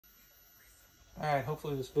All right,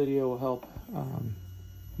 hopefully this video will help.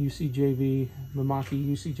 Mimaki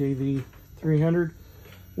UCJV-300.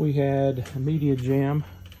 We had a media jam,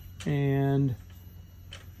 and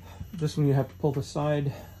this one you have to pull the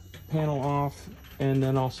side panel off and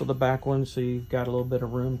then also the back one, so you've got a little bit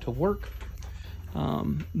of room to work.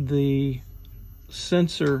 The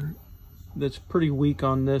sensor that's pretty weak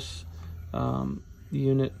on this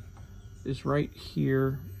unit is right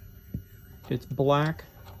here. It's black,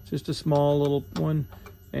 just a small little one,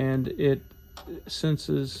 and it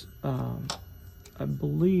senses, I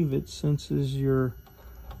believe it senses your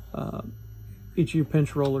each of your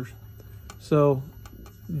pinch rollers. So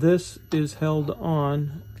this is held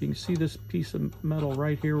on. If you can see this piece of metal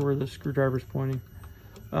right here where the screwdriver's pointing,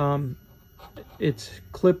 it's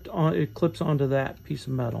clipped on. It clips onto that piece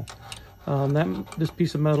of metal. This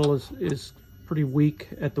piece of metal is pretty weak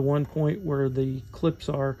at the one point where the clips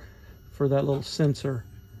are for that little sensor,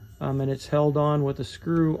 and it's held on with a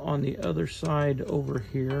screw on the other side over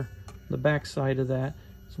here, the back side of that.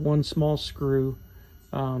 It's one small screw.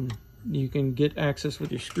 You can get access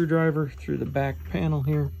with your screwdriver through the back panel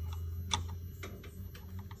here.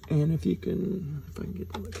 And if I can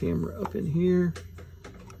get the camera up in here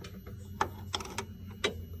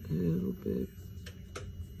a little bit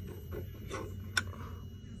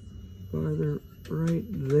farther, right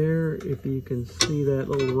there, if you can see that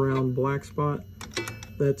little round black spot,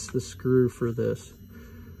 that's the screw for this.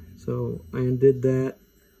 So I undid that,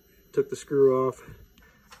 took the screw off,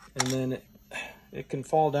 and then it can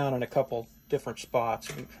fall down in a couple different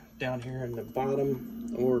spots, down here in the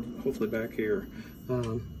bottom or hopefully back here.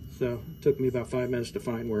 So it took me about 5 minutes to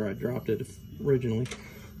find where I dropped it originally.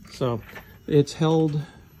 So it's held,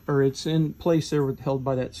 or it's in place there, held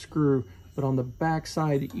by that screw, but on the back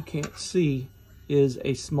side that you can't see is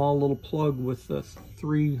a small little plug with the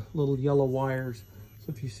 3 little yellow wires. So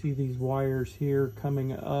if you see these wires here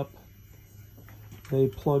coming up, they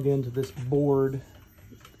plug into this board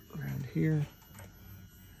around here.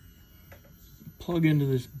 Plug into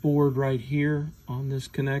this board right here on this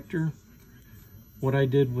connector. What I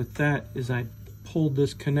did with that is I pulled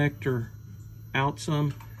this connector out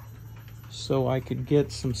some so I could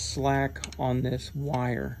get some slack on this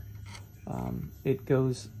wire. It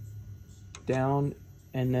goes down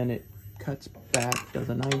and then it cuts back, does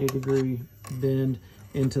a 90-degree bend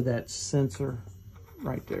into that sensor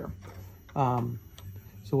right there. So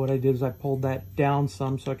what I did is I pulled that down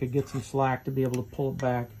some so I could get some slack to be able to pull it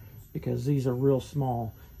back, because these are real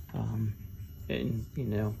small, and you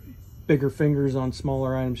know, bigger fingers on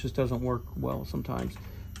smaller items just doesn't work well sometimes.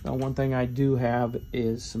 Now, one thing I do have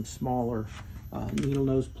is some smaller needle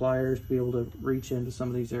nose pliers to be able to reach into some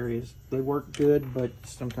of these areas. They work good, but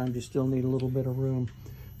sometimes you still need a little bit of room.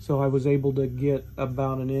 So I was able to get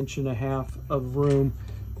about 1.5 inches of room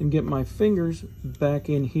and get my fingers back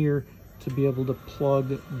in here to be able to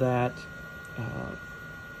plug that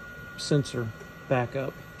sensor back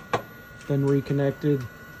up. Then reconnected,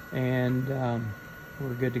 and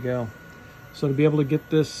we're good to go. So to be able to get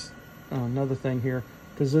this, another thing here,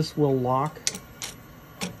 because this will lock,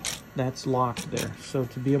 that's locked there. So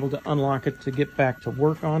to be able to unlock it to get back to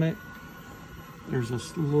work on it, there's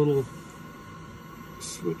this little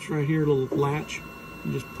switch right here, little latch.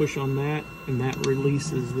 You just push on that, and that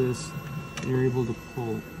releases this, and you're able to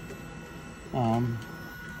pull. I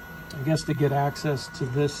guess to get access to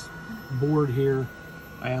this board here,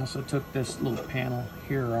 I also took this little panel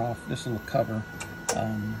here off, this little cover,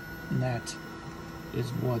 and that is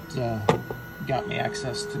what got me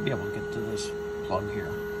access to be able to get to this plug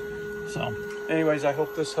here. So anyways, I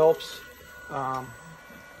hope this helps.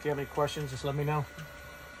 If you have any questions, just let me know.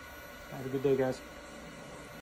 Have a good day, guys.